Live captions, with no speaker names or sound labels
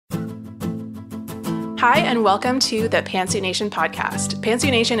Hi, and welcome to the Pantsuit Nation podcast. Pantsuit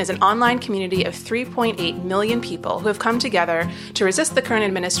Nation is an online community of 3.8 million people who have come together to resist the current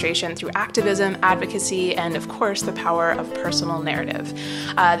administration through activism, advocacy, and of course, the power of personal narrative.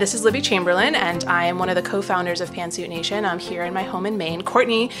 This is Libby Chamberlain, and I am one of the co-founders of Pantsuit Nation. I'm here in my home in Maine.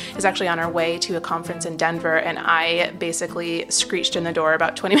 Courtney is actually on our way to a conference in Denver, and I basically screeched in the door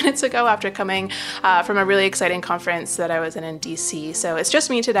about 20 minutes ago after coming from a really exciting conference that I was in DC. So it's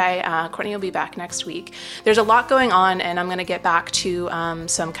just me today. Courtney will be back next week. There's a lot going on, and I'm going to get back to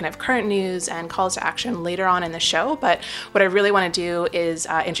some kind of current news and calls to action later on in the show. But what I really want to do is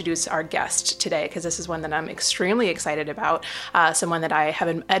introduce our guest today, because this is one that I'm extremely excited about, someone that I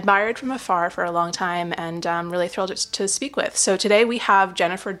have admired from afar for a long time, and I'm really thrilled to speak with. So today we have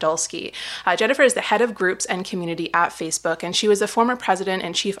Jennifer Dulski. Jennifer is the head of groups and community at Facebook, and she was the former president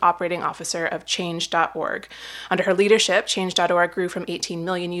and chief operating officer of Change.org. Under her leadership, Change.org grew from 18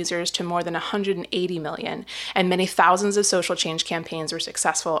 million users to more than 180 million, and many thousands of social change campaigns were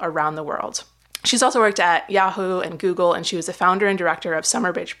successful around the world. She's also worked at Yahoo and Google, and she was the founder and director of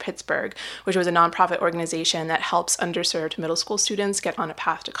Summerbridge Pittsburgh, which was a nonprofit organization that helps underserved middle school students get on a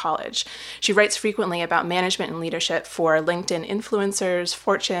path to college. She writes frequently about management and leadership for LinkedIn influencers,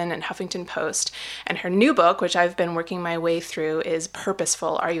 Fortune, and Huffington Post. And her new book, which I've been working my way through, is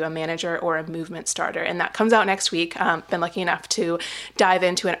Purposeful: Are You a Manager or a Movement Starter? And that comes out next week. Been lucky enough to dive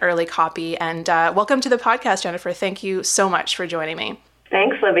into an early copy. And welcome to the podcast, Jennifer. Thank you so much for joining me.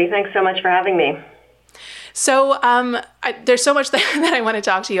 Thanks, Libby. Thanks so much for having me. So there's so much that I want to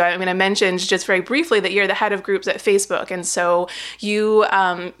talk to you. I mean, I mentioned just very briefly that you're the head of groups at Facebook. And so you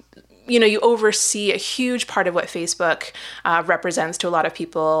oversee a huge part of what Facebook represents to a lot of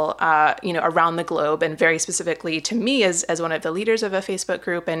people, around the globe, and very specifically to me as one of the leaders of a Facebook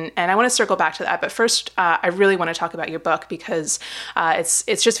group. And I want to circle back to that. But first, I really want to talk about your book, because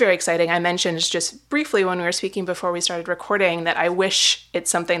it's just very exciting. I mentioned just briefly when we were speaking before we started recording that I wish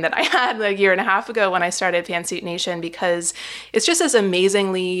it's something that I had a year and a half ago when I started Pantsuit Nation, because it's just this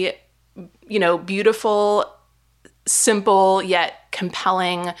amazingly, beautiful, simple yet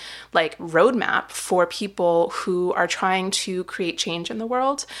compelling roadmap for people who are trying to create change in the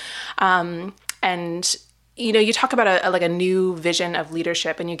world. You talk about a new vision of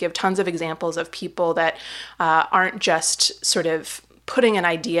leadership, and you give tons of examples of people that aren't just sort of putting an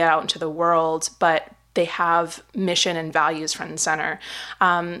idea out into the world, but they have mission and values front and center.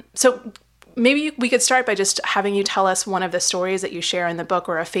 So maybe we could start by just having you tell us one of the stories that you share in the book,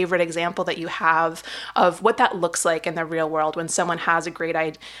 or a favorite example that you have of what that looks like in the real world when someone has a great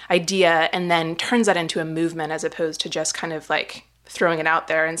idea and then turns that into a movement, as opposed to just kind of throwing it out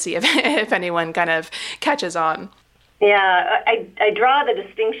there and see if anyone kind of catches on. Yeah, I draw the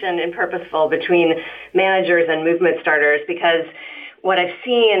distinction in Purposeful between managers and movement starters, because what I've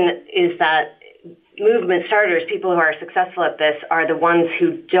seen is that movement starters, people who are successful at this, are the ones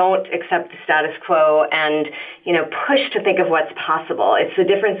who don't accept the status quo and, push to think of what's possible. It's the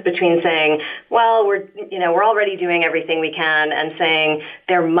difference between saying, well, we're already doing everything we can, and saying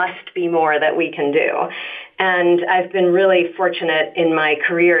there must be more that we can do. And I've been really fortunate in my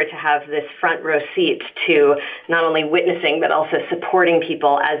career to have this front row seat to not only witnessing, but also supporting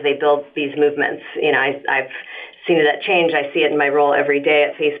people as they build these movements. I've seen it at Change. I see it in my role every day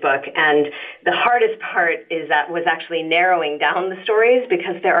at Facebook. And the hardest part was actually narrowing down the stories,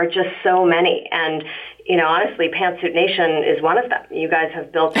 because there are just so many. And, honestly, Pantsuit Nation is one of them. You guys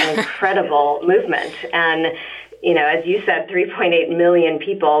have built an incredible movement. And, as you said, 3.8 million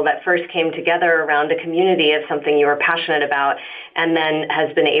people that first came together around a community of something you were passionate about, and then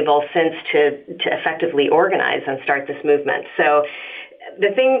has been able since to effectively organize and start this movement. So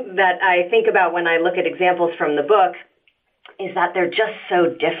the thing that I think about when I look at examples from the book is that they're just so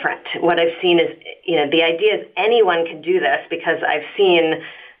different. What I've seen is, the idea is anyone can do this, because I've seen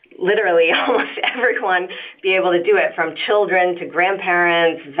literally almost everyone be able to do it, from children to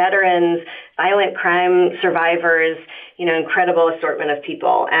grandparents, veterans, violent crime survivors, incredible assortment of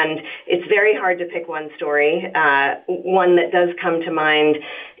people. And it's very hard to pick one story. One that does come to mind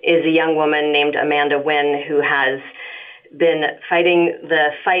is a young woman named Amanda Wynn, who has been fighting the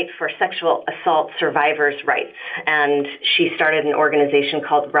fight for sexual assault survivors' rights. And she started an organization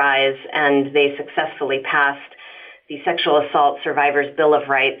called RISE, and they successfully passed the Sexual Assault Survivors Bill of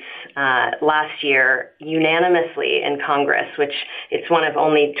Rights last year unanimously in Congress, which it's one of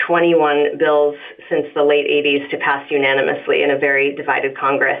only 21 bills since the late 80s to pass unanimously in a very divided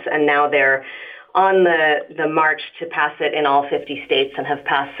Congress. And now they're on the march to pass it in all 50 states, and have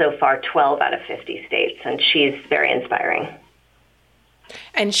passed so far 12 out of 50 states. And she's very inspiring.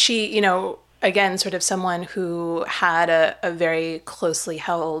 And she, again, sort of someone who had a very closely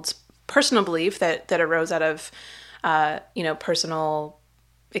held personal belief that arose out of, personal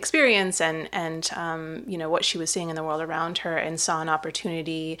experience and what she was seeing in the world around her, and saw an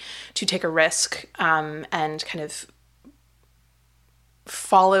opportunity to take a risk and kind of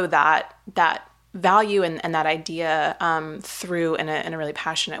follow that value and that idea through in a really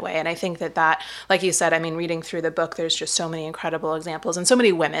passionate way. And I think that, like you said, I mean, reading through the book, there's just so many incredible examples and so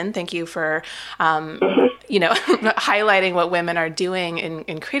many women. Thank you for, highlighting what women are doing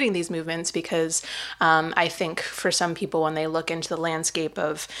in creating these movements, because I think for some people, when they look into the landscape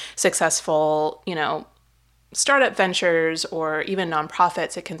of successful, startup ventures or even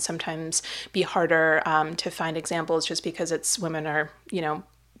nonprofits, it can sometimes be harder to find examples just because women are,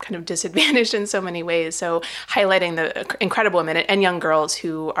 kind of disadvantaged in so many ways. So highlighting the incredible women and young girls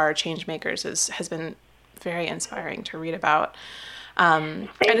who are change makers has been very inspiring to read about. And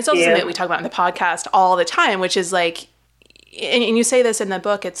it's also something that we talk about in the podcast all the time, which is like, and you say this in the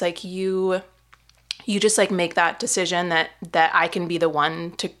book, it's like you just like make that decision that I can be the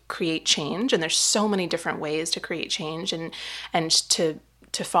one to create change. And there's so many different ways to create change and to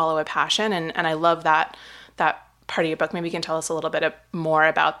follow a passion. And I love that part of your book. Maybe you can tell us a little bit more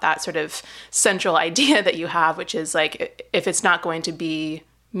about that sort of central idea that you have, which is like, if it's not going to be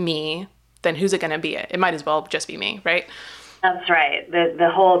me, then who's it going to be? It might as well just be me, right? That's right.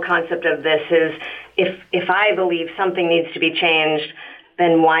 The whole concept of this is, if I believe something needs to be changed,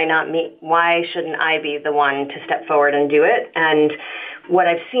 then why not me? Why shouldn't I be the one to step forward and do it? And what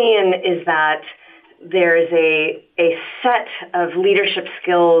I've seen is that there's a set of leadership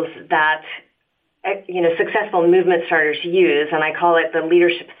skills that successful movement starters use, and I call it the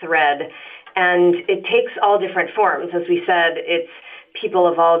leadership thread. And it takes all different forms. As we said, it's people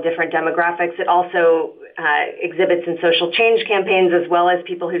of all different demographics. It also exhibits in social change campaigns, as well as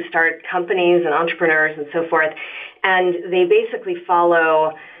people who start companies and entrepreneurs and so forth. And they basically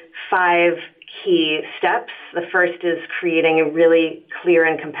follow 5 key steps. The first is creating a really clear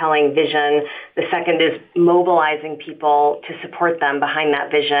and compelling vision. The second is mobilizing people to support them behind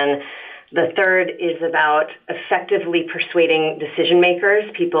that vision. The third is about effectively persuading decision makers,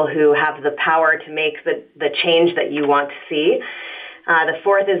 people who have the power to make the change that you want to see. The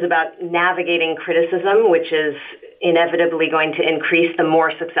fourth is about navigating criticism, which is inevitably going to increase the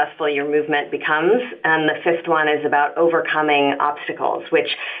more successful your movement becomes. And the fifth one is about overcoming obstacles,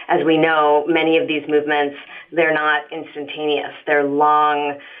 which, as we know, many of these movements, they're not instantaneous. They're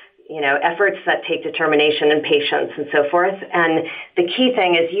long, efforts that take determination and patience and so forth. And the key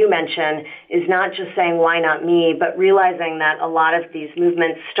thing, as you mentioned, is not just saying, why not me, but realizing that a lot of these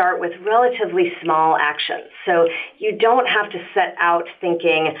movements start with relatively small actions. So you don't have to set out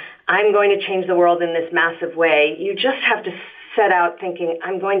thinking, I'm going to change the world in this massive way. You just have to set out thinking,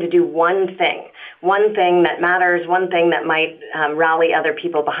 I'm going to do one thing that matters, one thing that might rally other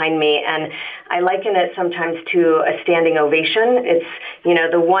people behind me. And I liken it sometimes to a standing ovation. It's,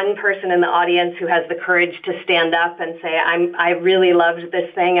 the one person in the audience who has the courage to stand up and say, I really loved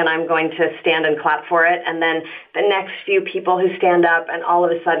this thing and I'm going to stand and clap for it. And then the next few people who stand up, and all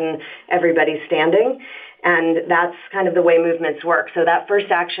of a sudden everybody's standing. And that's kind of the way movements work. So that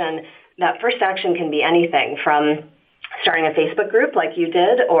first action can be anything from starting a Facebook group like you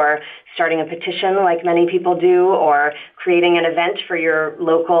did, or starting a petition like many people do, or creating an event for your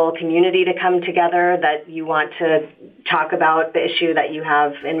local community to come together that you want to talk about the issue that you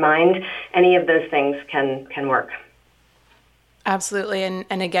have in mind. Any of those things can work. Absolutely. And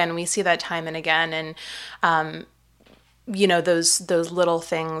again, we see that time and again. And, those little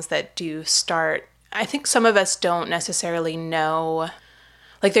things that do start, I think some of us don't necessarily know.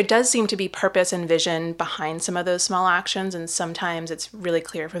 Like, there does seem to be purpose and vision behind some of those small actions, and sometimes it's really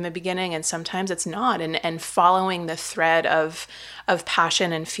clear from the beginning, and sometimes it's not. And following the thread of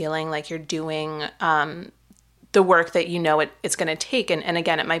passion and feeling like you're doing the work that it's going to take, and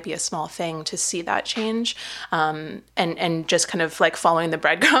again, it might be a small thing to see that change, and just kind of like following the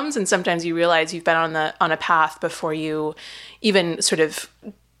breadcrumbs. And sometimes you realize you've been on a path before you even sort of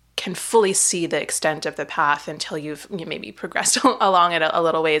can fully see the extent of the path until you've maybe progressed along it a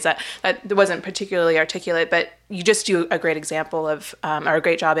little ways. That wasn't particularly articulate, but you just do a great example of, or a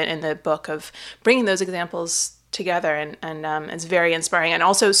great job in the book of bringing those examples together, and it's very inspiring and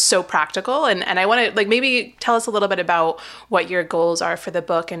also so practical. And I want to maybe tell us a little bit about what your goals are for the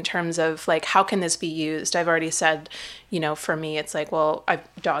book in terms of how can this be used? I've already said, for me, it's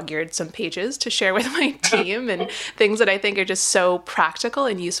I've dog-eared some pages to share with my team and things that I think are just so practical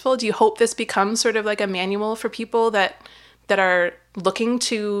and useful. Do you hope this becomes sort of like a manual for people that are looking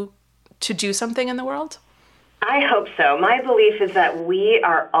to do something in the world? I hope so. My belief is that we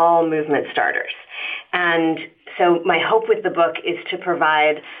are all movement starters. And so my hope with the book is to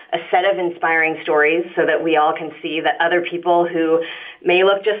provide a set of inspiring stories so that we all can see that other people who may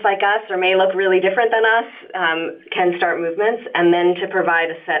look just like us or may look really different than us can start movements, and then to provide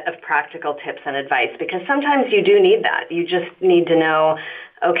a set of practical tips and advice, because sometimes you do need that. You just need to know,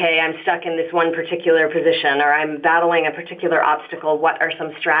 okay, I'm stuck in this one particular position, or I'm battling a particular obstacle. What are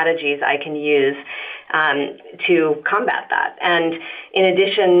some strategies I can use to combat that? And in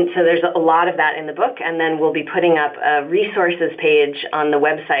addition, so there's a lot of that in the book, and then we'll be putting up a resources page on the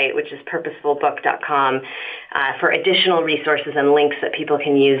website, which is purposefulbook.com, for additional resources and links that people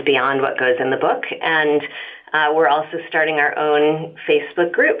can use beyond what goes in the book. And we're also starting our own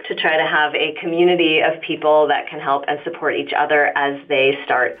Facebook group to try to have a community of people that can help and support each other as they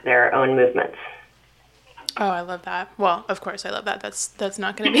start their own movements. Oh, I love that. Well, of course, I love that. That's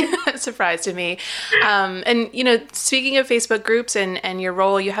not going to be a surprise to me. And, speaking of Facebook groups and your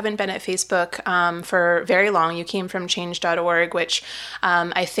role, you haven't been at Facebook for very long. You came from change.org, which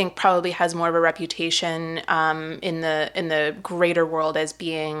I think probably has more of a reputation in the greater world as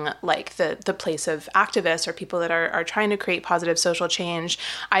being like the place of activists or people that are trying to create positive social change.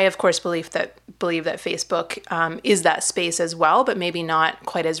 I, of course, believe that Facebook is that space as well, but maybe not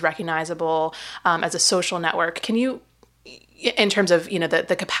quite as recognizable as a social network. Can you, in terms of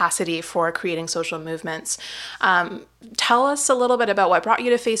the capacity for creating social movements, tell us a little bit about what brought you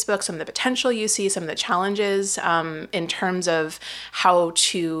to Facebook, some of the potential you see, some of the challenges in terms of how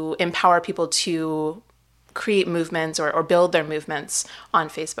to empower people to create movements or build their movements on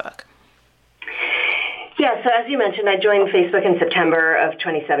Facebook? Yeah, so as you mentioned, I joined Facebook in September of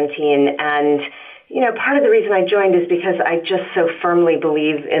 2017, and part of the reason I joined is because I just so firmly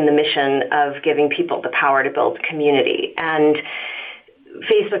believe in the mission of giving people the power to build community. And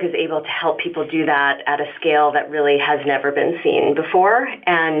Facebook is able to help people do that at a scale that really has never been seen before.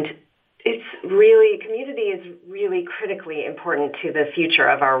 And community is really critically important to the future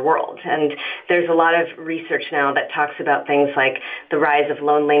of our world. And there's a lot of research now that talks about things like the rise of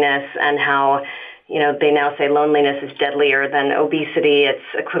loneliness and how they now say loneliness is deadlier than obesity. It's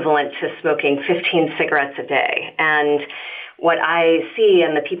equivalent to smoking 15 cigarettes a day. And what I see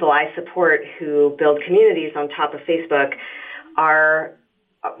and the people I support who build communities on top of Facebook are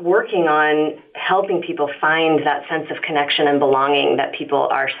working on helping people find that sense of connection and belonging that people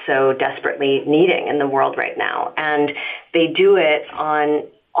are so desperately needing in the world right now. And they do it on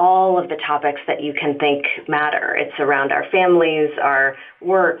all of the topics that you can think matter. It's around our families, our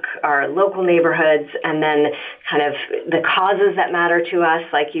work, our local neighborhoods, and then kind of the causes that matter to us,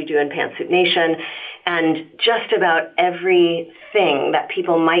 like you do in Pantsuit Nation, and just about everything that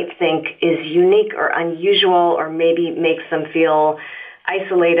people might think is unique or unusual or maybe makes them feel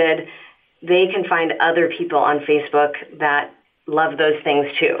isolated. They can find other people on Facebook that love those things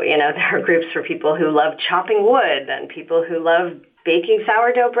too. There are groups for people who love chopping wood and people who love baking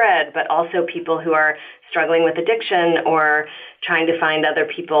sourdough bread, but also people who are struggling with addiction or trying to find other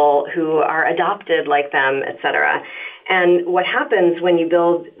people who are adopted like them, et cetera. And what happens when you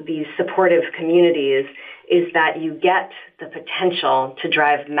build these supportive communities is that you get the potential to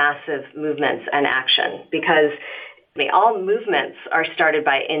drive massive movements and action, because all movements are started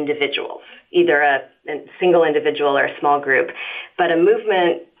by individuals, either a single individual or a small group. But a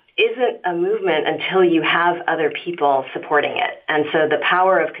movement isn't a movement until you have other people supporting it. And so the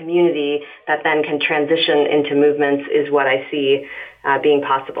power of community that then can transition into movements is what I see being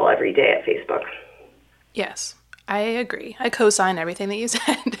possible every day at Facebook. Yes, I agree. I co-sign everything that you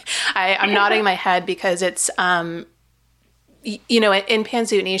said. I'm nodding my head because it's, in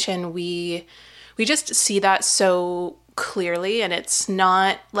Pantsuit Nation, we just see that so clearly, and it's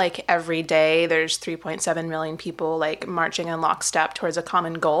not like every day there's 3.7 million people like marching in lockstep towards a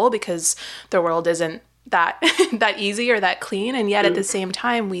common goal, because the world isn't that easy or that clean. And yet at the same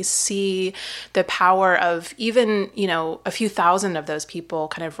time, we see the power of even, a few thousand of those people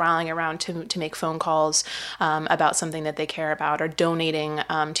kind of rallying around to make phone calls about something that they care about, or donating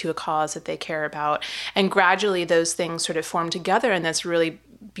to a cause that they care about. And gradually those things sort of form together in this really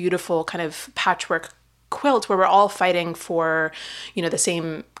beautiful kind of patchwork quilt where we're all fighting for, the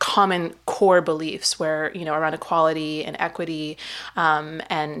same common core beliefs where, around equality and equity,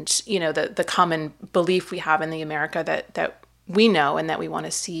 and, the common belief we have in the America that we know and that we want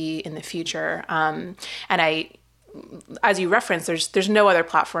to see in the future. And as you referenced, there's no other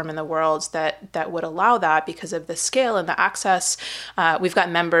platform in the world that would allow that because of the scale and the access. We've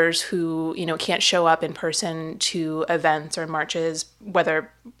got members who, can't show up in person to events or marches, whether,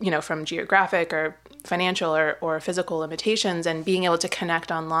 from geographic or financial or physical limitations, and being able to connect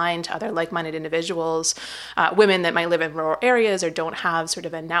online to other like-minded individuals, women that might live in rural areas or don't have sort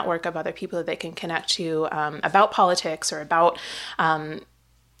of a network of other people that they can connect to about politics or about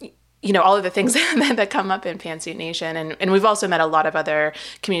all of the things that come up in Pantsuit Nation. And we've also met a lot of other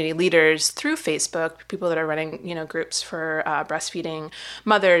community leaders through Facebook, people that are running, groups for breastfeeding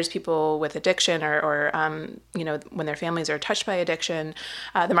mothers, people with addiction or when their families are touched by addiction.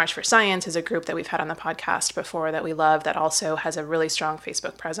 The March for Science is a group that we've had on the podcast before that we love that also has a really strong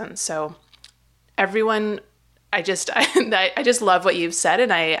Facebook presence. So everyone, I just love what you've said,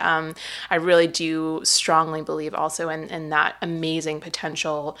 and I really do strongly believe also in that amazing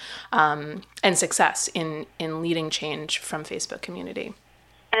potential and success in leading change from Facebook community.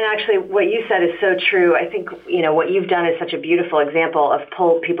 And actually, what you said is so true. I think what you've done is such a beautiful example of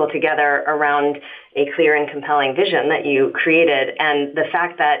pull people together around a clear and compelling vision that you created, and the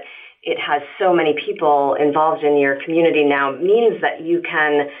fact that it has so many people involved in your community now means that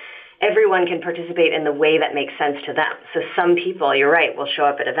everyone can participate in the way that makes sense to them. So some people, you're right, will show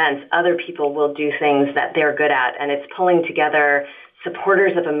up at events. Other people will do things that they're good at. And it's pulling together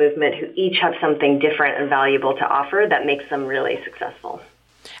supporters of a movement who each have something different and valuable to offer that makes them really successful.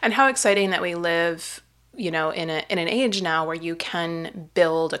 And how exciting that we live, in an age now where you can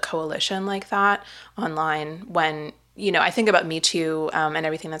build a coalition like that online when I think about Me Too and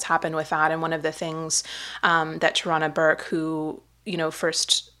everything that's happened with that. And one of the things that Tarana Burke, who,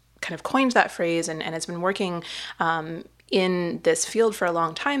 first kind of coined that phrase and has been working in this field for a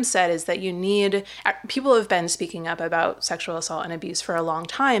long time, said is that people have been speaking up about sexual assault and abuse for a long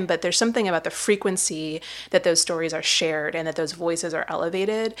time, but there's something about the frequency that those stories are shared and that those voices are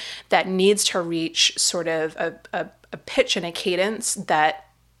elevated that needs to reach sort of a pitch and a cadence that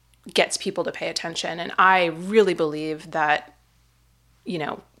gets people to pay attention. And I really believe that,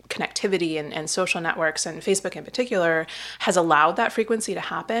 connectivity and social networks and Facebook in particular has allowed that frequency to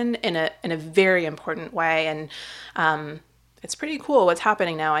happen in a very important way. And it's pretty cool what's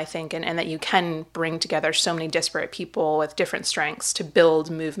happening now, I think, and that you can bring together so many disparate people with different strengths to build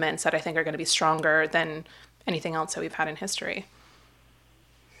movements that I think are going to be stronger than anything else that we've had in history.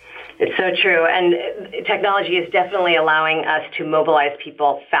 It's so true. And technology is definitely allowing us to mobilize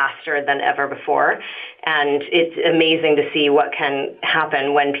people faster than ever before. And it's amazing to see what can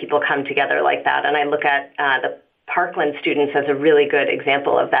happen when people come together like that. And I look at the Parkland students as a really good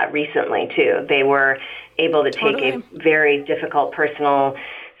example of that recently, too. They were able to take a very difficult personal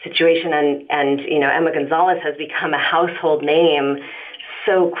situation. And Emma Gonzalez has become a household name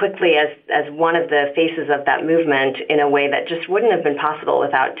so quickly as one of the faces of that movement in a way that just wouldn't have been possible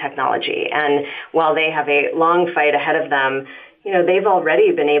without technology. And while they have a long fight ahead of them, they've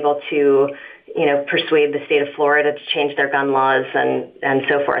already been able to, persuade the state of Florida to change their gun laws and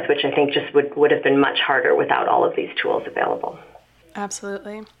so forth, which I think just would have been much harder without all of these tools available.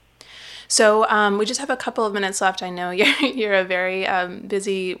 Absolutely. So we just have a couple of minutes left. I know you're a very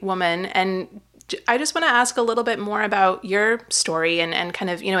busy woman, and I just want to ask a little bit more about your story and kind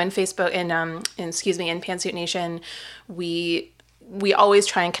of, in Facebook, in Pantsuit Nation, we always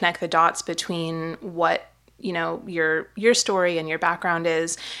try and connect the dots between what, your story and your background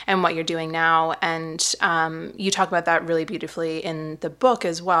is and what you're doing now. And you talk about that really beautifully in the book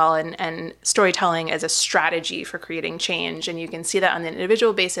as well. And storytelling as a strategy for creating change. And you can see that on an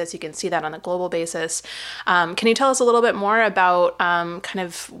individual basis. You can see that on a global basis. Can you tell us a little bit more about kind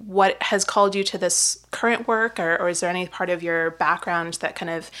of what has called you to this current work? Or is there any part of your background that kind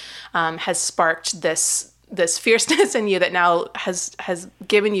of has sparked this fierceness in you that now has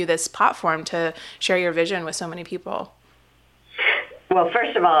given you this platform to share your vision with so many people? Well,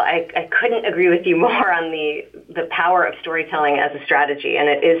 first of all, I couldn't agree with you more on the power of storytelling as a strategy, and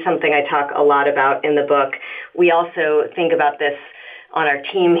it is something I talk a lot about in the book. We also think about this on our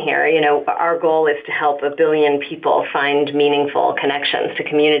team here. Our goal is to help 1 billion people find meaningful connections to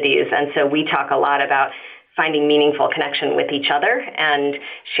communities, and so we talk a lot about finding meaningful connection with each other and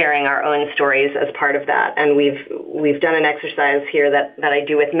sharing our own stories as part of that. And we've done an exercise here that I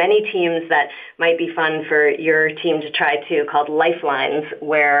do with many teams that might be fun for your team to try too, called Lifelines,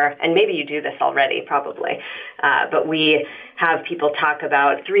 and maybe you do this already, probably, but we have people talk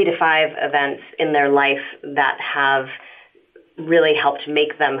about 3 to 5 events in their life that have really helped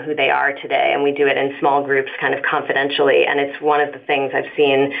make them who they are today. And we do it in small groups, kind of confidentially. And it's one of the things I've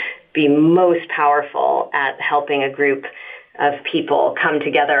seen be most powerful at helping a group of people come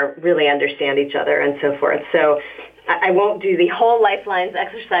together, really understand each other, and so forth. So I won't do the whole Lifelines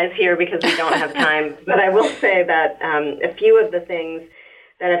exercise here because we don't have time, but I will say that a few of the things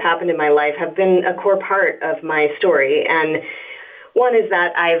that have happened in my life have been a core part of my story. And one is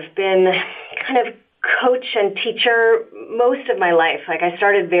that I've been kind of coach and teacher most of my life. Like I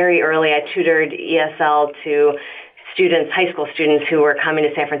started very early. I tutored ESL to students, high school students who were coming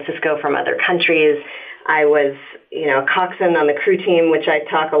to San Francisco from other countries. I was, a coxswain on the crew team, which I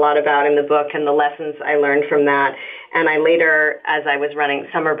talk a lot about in the book and the lessons I learned from that. And I later, as I was running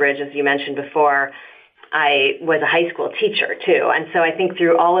Summer Bridge, as you mentioned before, I was a high school teacher too. And so I think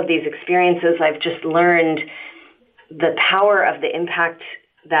through all of these experiences, I've just learned the power of the impact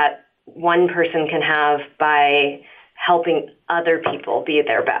that one person can have by helping other people be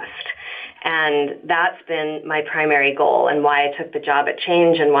their best. And that's been my primary goal and why I took the job at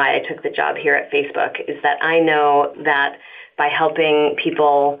Change and why I took the job here at Facebook, is that I know that by helping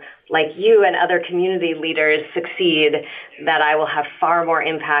people like you and other community leaders succeed, that I will have far more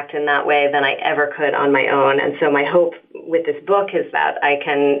impact in that way than I ever could on my own. And so my hope with this book is that I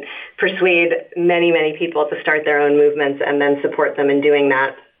can persuade many, many people to start their own movements and then support them in doing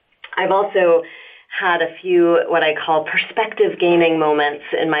that. I've also had a few what I call perspective gaining moments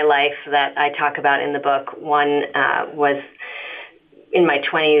in my life that I talk about in the book. One was in my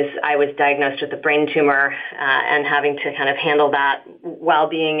 20s. I was diagnosed with a brain tumor and having to kind of handle that while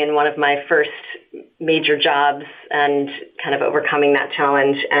being in one of my first major jobs and kind of overcoming that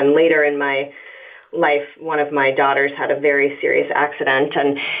challenge. And later in my life, one of my daughters had a very serious accident.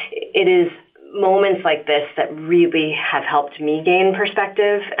 And it is moments like this that really have helped me gain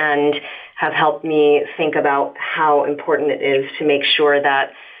perspective and have helped me think about how important it is to make sure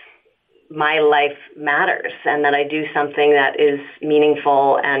that my life matters and that I do something that is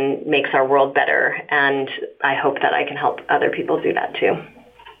meaningful and makes our world better. And I hope that I can help other people do that too.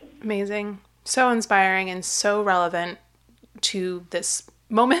 Amazing. So inspiring and so relevant to this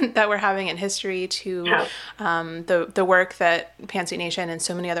moment that we're having in history, to the work that Pantsuit Nation and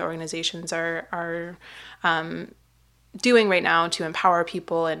so many other organizations are doing right now to empower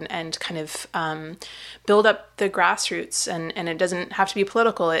people and kind of build up the grassroots. And it doesn't have to be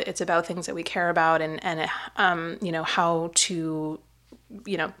political. It's about things that we care about and how to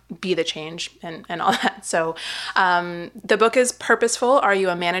be the change and all that. So the book is Purposeful. Are You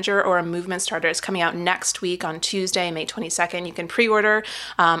a Manager or a Movement Starter? It's coming out next week on Tuesday, May 22nd. You can pre-order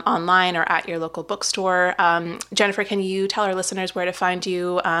online or at your local bookstore. Jennifer, can you tell our listeners where to find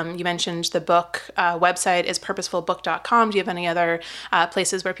you? You mentioned the book website is purposefulbook.com. Do you have any other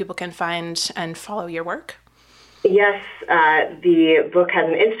places where people can find and follow your work? Yes, the book has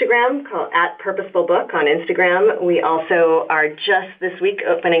an Instagram called @PurposefulBook on Instagram. We also are just this week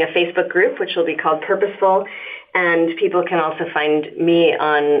opening a Facebook group, which will be called Purposeful. And people can also find me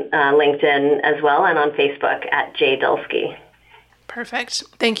on LinkedIn as well and on Facebook at Dulski. Perfect.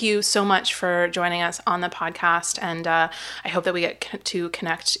 Thank you so much for joining us on the podcast. And I hope that we get to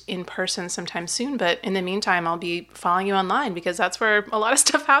connect in person sometime soon. But in the meantime, I'll be following you online because that's where a lot of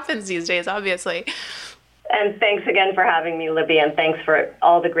stuff happens these days, obviously. And thanks again for having me, Libby, and thanks for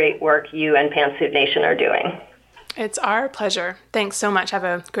all the great work you and Pantsuit Nation are doing. It's our pleasure. Thanks so much. Have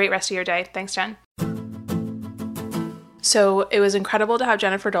a great rest of your day. Thanks, Jen. So it was incredible to have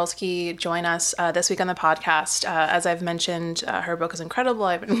Jennifer Dulski join us this week on the podcast. As I've mentioned, her book is incredible.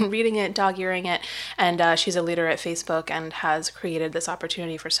 I've been reading it, dog-earing it, and she's a leader at Facebook and has created this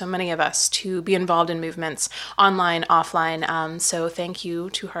opportunity for so many of us to be involved in movements online, offline. So thank you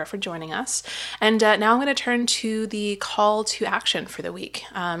to her for joining us. And now I'm going to turn to the call to action for the week.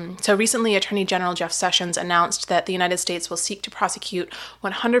 So recently, Attorney General Jeff Sessions announced that the United States will seek to prosecute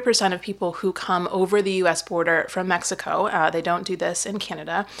 100% of people who come over the U.S. border from Mexico. They don't do this in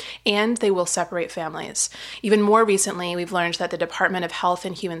Canada, and they will separate families. Even more recently, we've learned that the Department of Health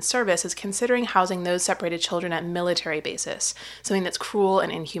and Human Service is considering housing those separated children at military bases, something that's cruel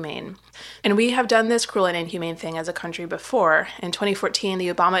and inhumane. And we have done this cruel and inhumane thing as a country before. In 2014, the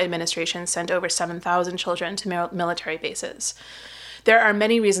Obama administration sent over 7,000 children to military bases. There are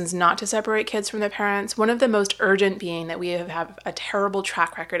many reasons not to separate kids from their parents, one of the most urgent being that we have a terrible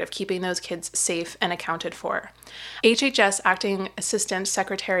track record of keeping those kids safe and accounted for. HHS Acting Assistant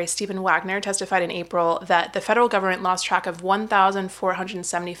Secretary Stephen Wagner testified in April that the federal government lost track of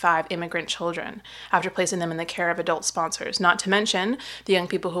 1,475 immigrant children after placing them in the care of adult sponsors, not to mention the young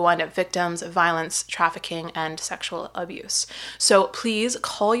people who wind up victims of violence, trafficking, and sexual abuse. So please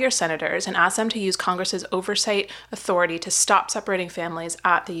call your senators and ask them to use Congress's oversight authority to stop separating families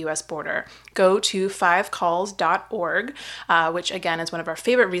at the U.S. border. Go to 5calls.org, which again is one of our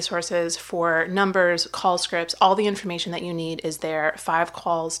favorite resources for numbers, call scripts, all the information that you need is there,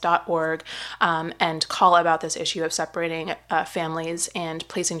 5calls.org, and call about this issue of separating families and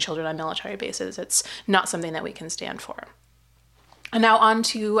placing children on military bases. It's not something that we can stand for. And now on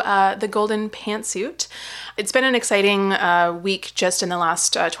to the golden pantsuit. It's been an exciting week just in the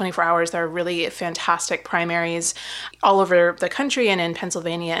last 24 hours. There are really fantastic primaries all over the country, and in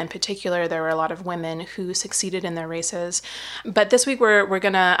Pennsylvania in particular, there were a lot of women who succeeded in their races. But this week we're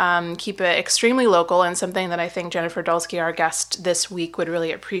going to keep it extremely local, and something that I think Jennifer Dulski, our guest this week, would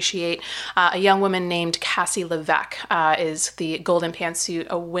really appreciate. A young woman named Cassie Levesque is the golden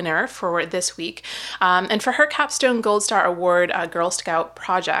pantsuit winner for this week. And for her Capstone Gold Star Award Girl Scout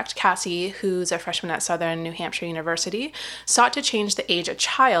project, Cassie, who's a freshman at Southern New Hampshire University, sought to change the age a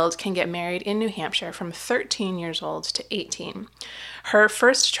child can get married in New Hampshire from 13 years old to 18. Her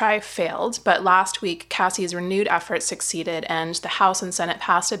first try failed, but last week, Cassie's renewed efforts succeeded, and the House and Senate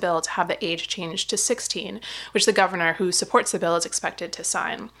passed a bill to have the age changed to 16, which the governor who supports the bill is expected to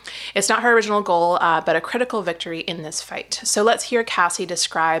sign. It's not her original goal, but a critical victory in this fight. So let's hear Cassie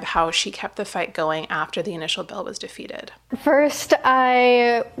describe how she kept the fight going after the initial bill was defeated. First,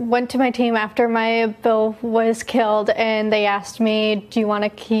 I went to my team after my bill was killed, and they asked me, do you want to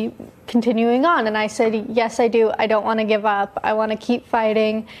keep continuing on? And I said, yes, I do. I don't want to give up. I want to keep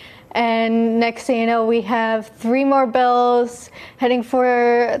fighting. And next thing you know, we have 3 more bills heading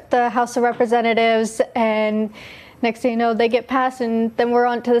for the House of Representatives, and next thing you know, they get passed, and then we're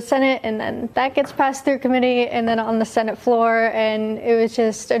on to the Senate, and then that gets passed through committee, and then on the Senate floor, and it was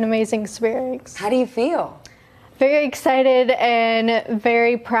just an amazing experience. How do you feel? Very excited and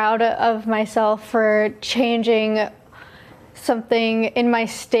very proud of myself for changing something in my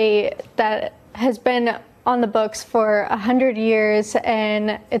state that has been on the books for 100 years,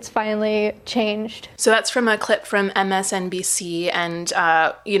 and it's finally changed. So that's from a clip from MSNBC, and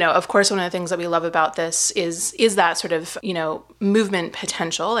of course, one of the things that we love about this is that sort of movement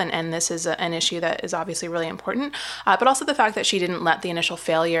potential, and this is an issue that is obviously really important, but also the fact that she didn't let the initial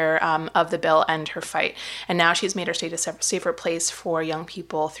failure of the bill end her fight, and now she's made her state a safer place for young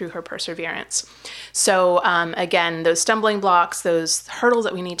people through her perseverance. So again, those stumbling blocks, those hurdles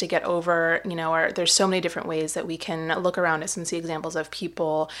that we need to get over, there's so many different ways that we can look around us and see examples of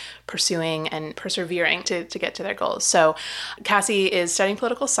people pursuing and persevering to get to their goals. So Cassie is studying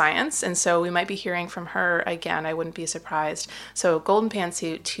political science, and so we might be hearing from her again. I wouldn't be surprised. So golden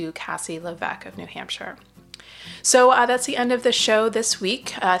pantsuit to Cassie Levesque of New Hampshire. So that's the end of the show this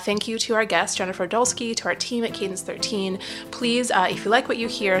week. Thank you to our guest, Jennifer Dulski, to our team at Cadence 13. Please, if you like what you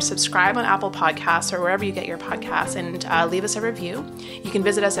hear, subscribe on Apple Podcasts or wherever you get your podcasts, and leave us a review. You can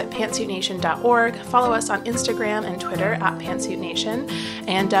visit us at pantsuitnation.org, follow us on Instagram and Twitter at pantsuitnation,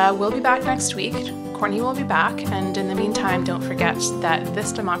 and we'll be back next week. Courtney will be back, and in the meantime, don't forget that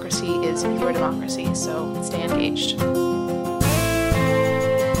this democracy is your democracy, so stay engaged.